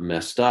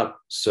messed up,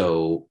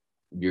 so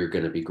you're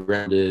going to be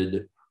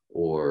grounded,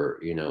 or,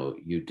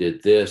 you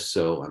did this,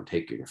 so I'm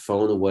taking your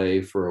phone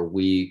away for a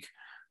week.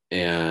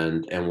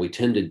 And we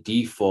tend to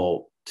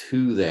default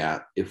to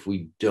that if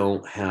we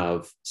don't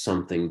have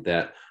something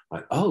that,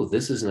 like, oh,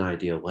 this is an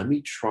idea, let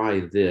me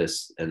try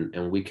this,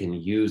 and we can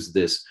use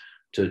this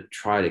to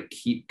try to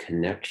keep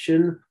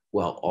connection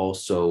while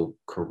also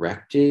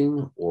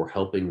correcting or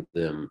helping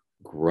them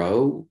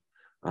grow.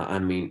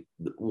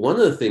 One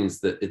of the things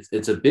that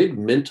it's a big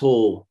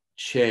mental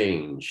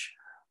change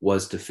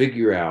was to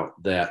figure out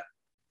that,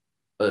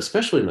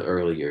 especially in the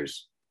early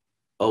years,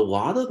 a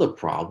lot of the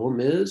problem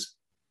is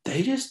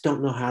they just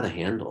don't know how to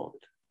handle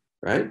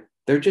it, right?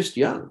 They're just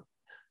young,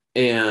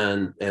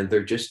 and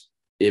they're just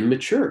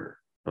immature,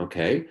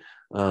 okay?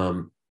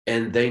 And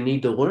they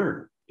need to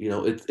learn.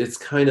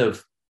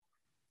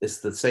 It's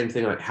the same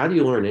thing. Like, how do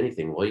you learn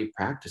anything? Well, you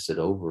practice it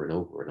over and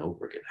over and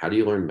over again. How do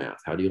you learn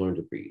math? How do you learn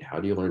to read? How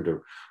do you learn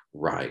to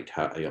write?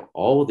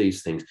 All of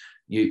these things,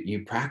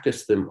 you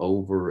practice them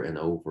over and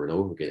over and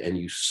over again, and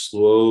you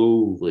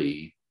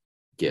slowly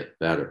get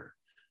better.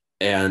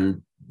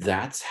 And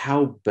that's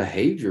how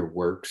behavior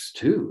works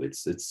too.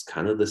 It's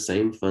kind of the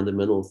same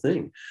fundamental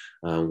thing.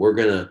 We're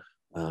going to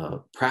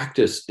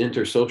practice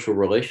intersocial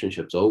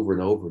relationships over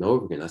and over and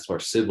over again. That's why our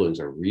siblings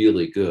are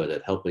really good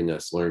at helping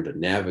us learn to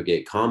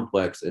navigate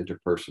complex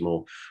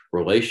interpersonal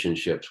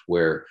relationships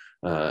where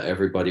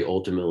everybody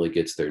ultimately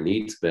gets their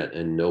needs met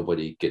and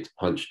nobody gets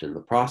punched in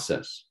the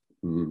process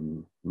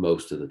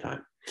most of the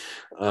time.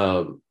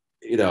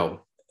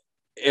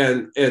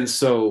 And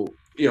so,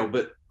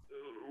 but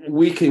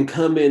we can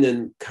come in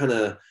and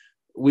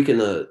we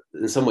can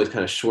in some ways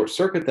kind of short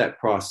circuit that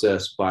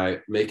process by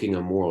making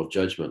a moral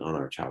judgment on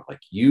our child. Like,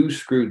 you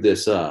screwed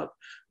this up,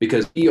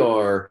 because we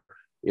are,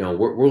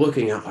 we're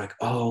looking out like,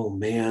 oh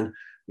man,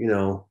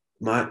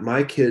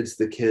 my kid's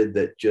the kid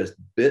that just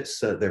bit,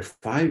 they're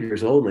 5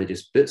 years old and they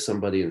just bit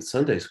somebody in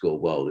Sunday school.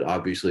 Well,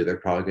 obviously they're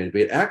probably going to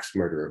be an axe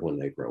murderer when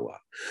they grow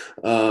up.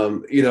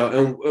 And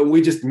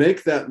we just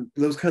make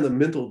those kind of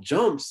mental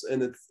jumps,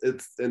 and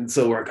and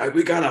so we're like,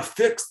 we got to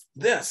fix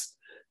this.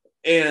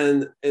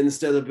 And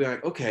instead of being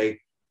like, okay,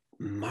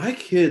 my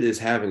kid is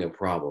having a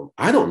problem,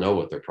 I don't know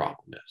what their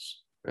problem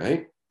is,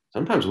 right?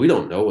 Sometimes we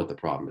don't know what the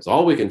problem is.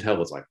 All we can tell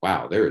is like,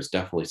 wow, there is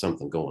definitely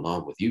something going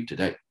on with you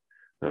today,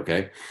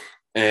 okay?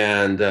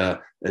 And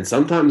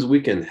sometimes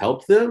we can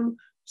help them.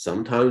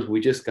 Sometimes we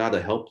just got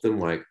to help them,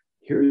 like,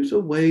 here's a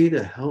way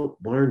to help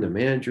learn to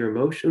manage your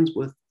emotions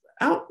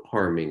without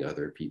harming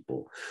other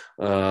people.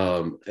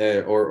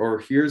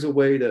 Or here's a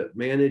way to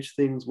manage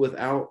things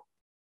without,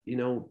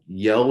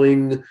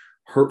 yelling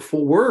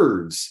hurtful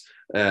words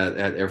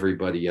at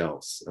everybody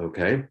else,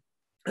 okay?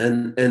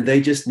 And they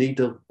just need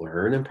to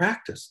learn and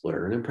practice.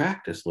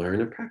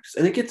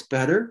 And it gets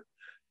better.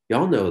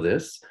 Y'all know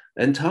this.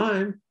 And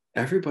time,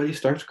 everybody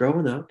starts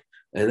growing up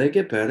and they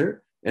get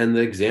better. and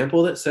the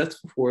example that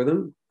sets before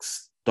them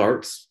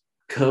starts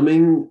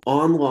coming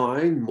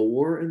online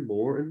more and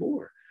more and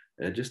more.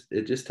 And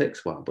it just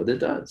takes a while, but it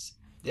does.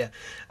 Yeah,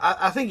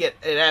 I think it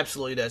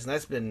absolutely does, and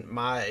that's been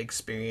my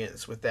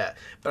experience with that.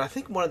 But I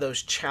think one of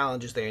those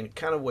challenges there, and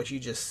kind of what you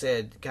just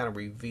said, kind of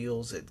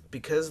reveals it,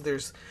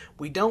 because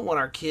we don't want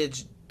our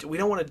kids, we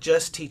don't want to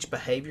just teach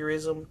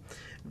behaviorism,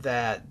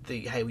 that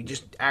hey, we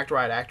just act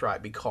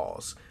right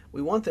because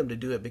we want them to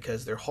do it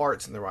because their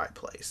heart's in the right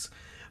place.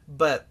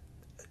 But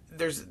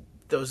there's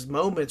those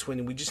moments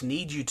when we just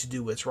need you to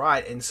do what's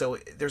right, and so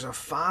there's a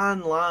fine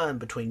line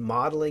between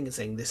modeling and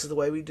saying this is the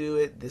way we do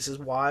it, this is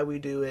why we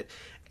do it,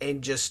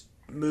 and just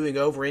moving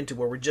over into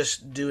where we're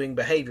just doing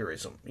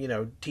behaviorism,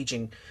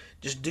 teaching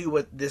just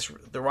do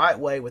the right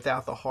way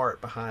without the heart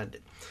behind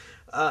it.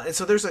 And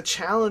so there's a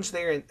challenge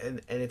there,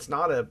 and it's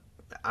not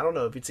I don't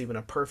know if it's even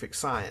a perfect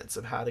science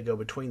of how to go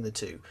between the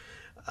two,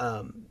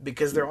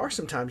 because there are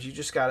sometimes you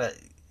just gotta,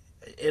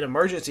 in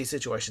emergency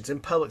situations, in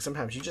public,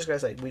 sometimes you just gotta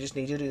say, we just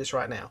need you to do this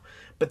right now.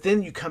 But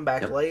then you come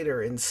back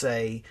later and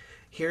say,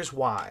 here's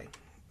why.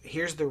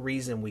 Here's the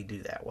reason we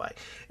do that way.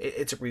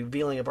 It's a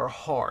revealing of our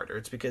heart, or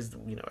it's because,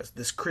 it's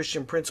this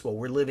Christian principle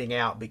we're living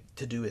out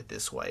to do it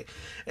this way.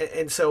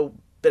 And so,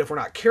 but if we're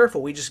not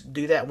careful, we just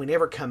do that and we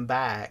never come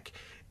back,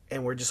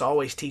 and we're just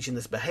always teaching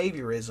this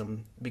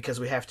behaviorism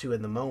because we have to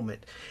in the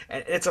moment.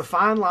 And it's a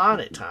fine line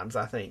at times,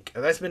 I think.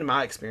 That's been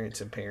my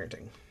experience in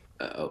parenting.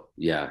 Oh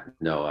yeah,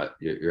 no,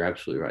 you're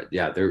absolutely right.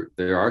 Yeah,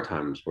 there are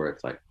times where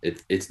it's like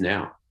it's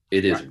now.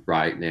 It is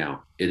right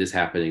now. It is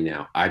happening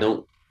now. I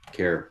don't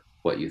care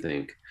what you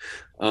think.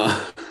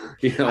 I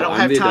don't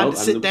have time to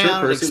sit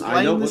down and explain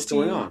I know this what's to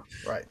going you. on.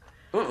 Right.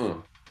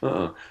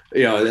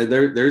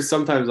 There's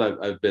sometimes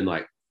I've been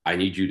like, I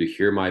need you to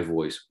hear my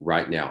voice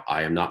right now.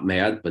 I am not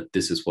mad, but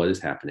this is what is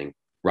happening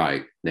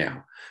right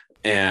now.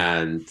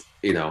 And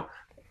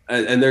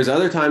and there's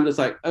other times it's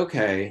like,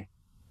 okay,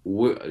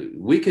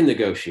 we can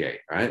negotiate,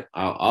 right?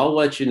 I'll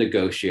let you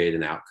negotiate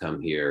an outcome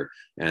here,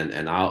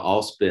 and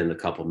I'll spend a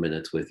couple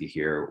minutes with you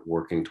here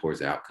working towards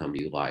the outcome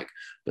you like.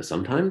 But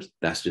sometimes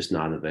that's just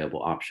not an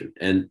available option,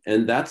 and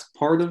that's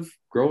part of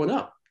growing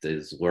up,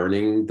 is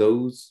learning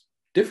those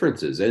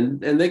differences,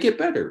 and they get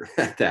better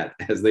at that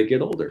as they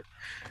get older.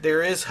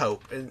 There is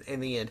hope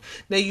in the end.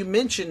 Now, you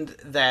mentioned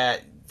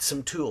that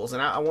some tools,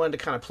 and I wanted to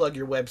kind of plug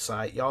your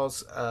website,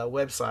 y'all's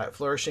website,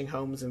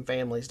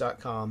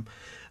 flourishingHomesandFamilies.com.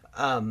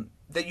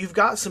 That you've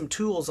got some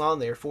tools on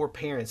there for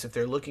parents if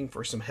they're looking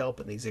for some help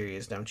in these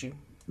areas, don't you?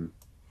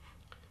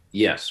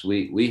 Yes,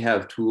 we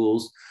have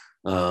tools.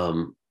 A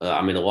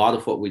lot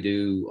of what we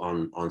do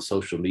on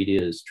social media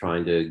is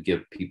trying to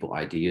give people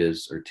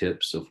ideas or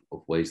tips of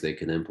ways they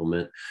can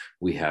implement.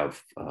 We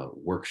have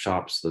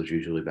workshops, those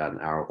usually about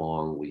an hour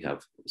long. We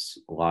have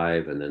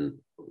live, and then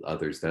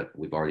others that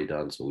we've already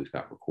done. So we've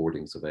got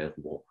recordings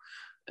available.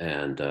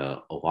 And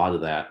a lot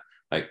of that,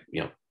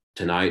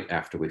 tonight,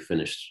 after we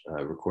finish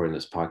recording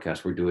this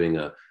podcast, we're doing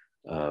a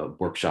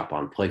workshop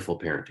on playful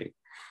parenting.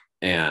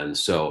 And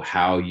so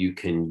how you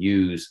can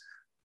use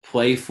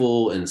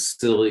playful and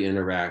silly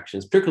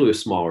interactions, particularly with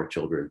smaller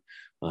children,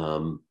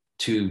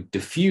 to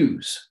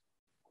diffuse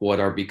what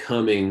are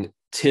becoming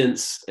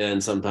tense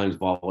and sometimes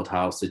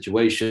volatile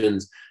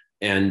situations,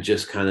 and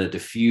just kind of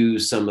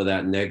diffuse some of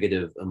that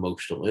negative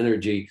emotional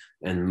energy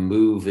and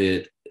move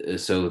it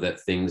so that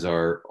things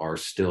are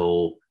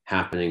still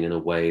happening in a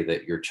way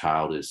that your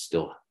child is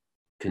still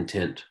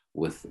content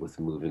with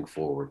moving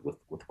forward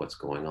with what's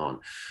going on.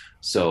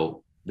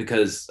 So,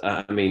 because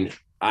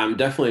I'm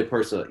definitely a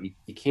person that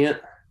you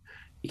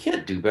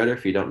can't do better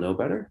if you don't know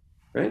better,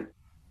 right?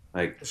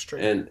 Like, that's true.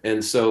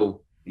 And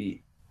so,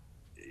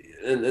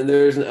 and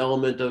there's an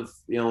element of,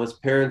 as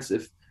parents,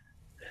 if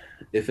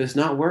it's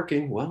not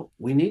working, well,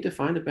 we need to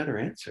find a better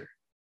answer,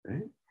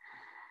 right?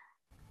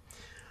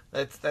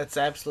 That's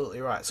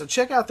absolutely right. So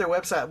check out their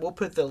website. We'll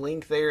put the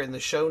link there in the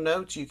show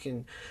notes. You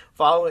can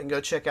follow it and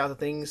go check out the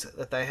things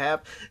that they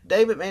have.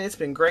 David, man, it's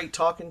been great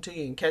talking to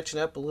you and catching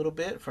up a little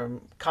bit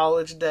from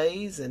college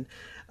days. And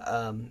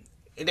Danny,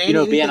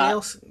 anything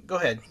else? Go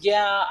ahead.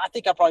 Yeah, I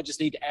think I probably just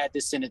need to add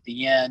this in at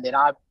the end. And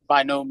I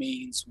by no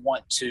means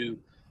want to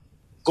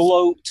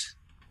gloat,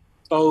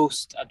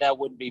 boast. That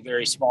wouldn't be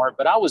very smart.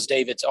 But I was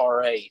David's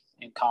RA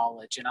in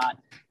college, and I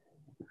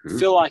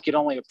feel like it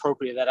only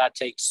appropriate that I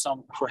take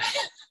some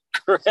credit.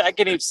 I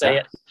can't even say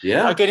it.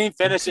 Yeah. I couldn't even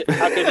finish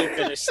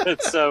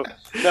it. So,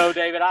 no,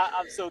 David,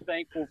 I'm so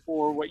thankful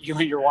for what you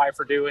and your wife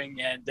are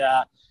doing. And,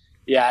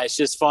 it's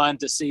just fun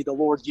to see the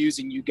Lord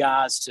using you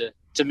guys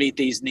to meet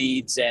these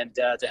needs and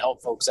to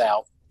help folks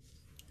out.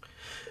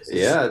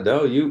 Yeah,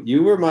 no,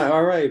 you were my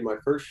RA my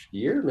first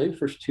year, maybe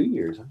first 2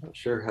 years. I'm not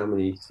sure how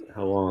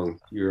long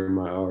you were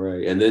my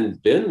RA. And then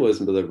Ben was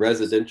the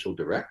residential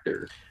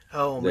director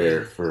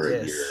there for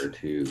a year or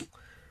two.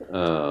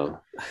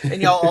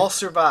 And y'all all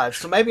survived.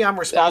 So maybe I'm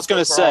responsible. I was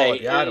going to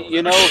say, I don't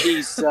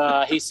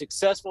know. He's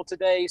successful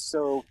today.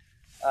 So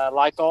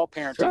like all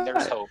parenting,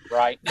 there's hope,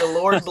 right? The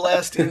Lord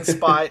blessed in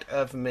spite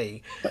of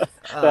me.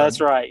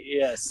 That's right.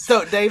 Yes.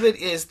 So David,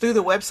 is through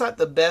the website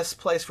the best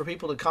place for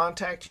people to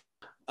contact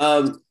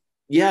you?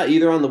 Yeah,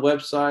 either on the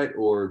website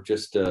or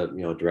just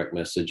direct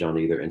message on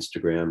either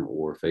Instagram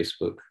or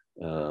Facebook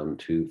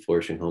to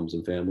Flourishing Homes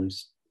and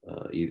Families.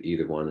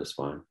 Either one is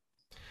fine.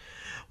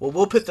 Well,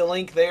 we'll put the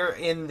link there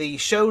in the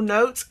show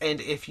notes,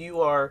 and if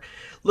you are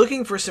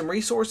looking for some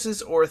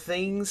resources or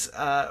things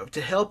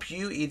to help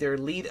you either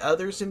lead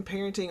others in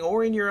parenting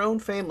or in your own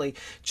family,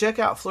 check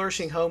out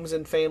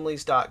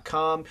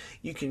flourishinghomesandfamilies.com.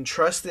 You can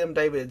trust them.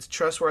 David is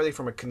trustworthy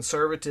from a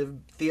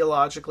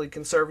theologically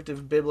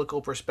conservative,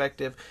 biblical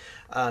perspective.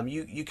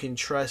 You can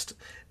trust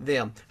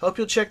them. Hope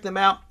you'll check them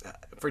out.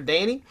 For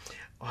Danny,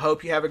 I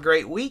hope you have a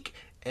great week,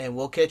 and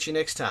we'll catch you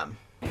next time.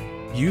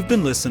 You've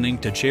been listening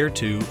to Chair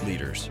 2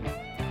 Leaders.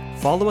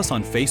 Follow us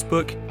on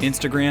Facebook,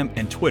 Instagram,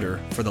 and Twitter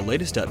for the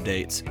latest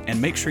updates,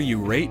 and make sure you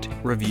rate,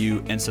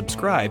 review, and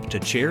subscribe to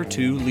Chair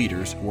 2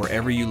 Leaders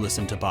wherever you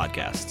listen to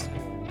podcasts.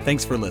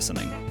 Thanks for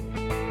listening.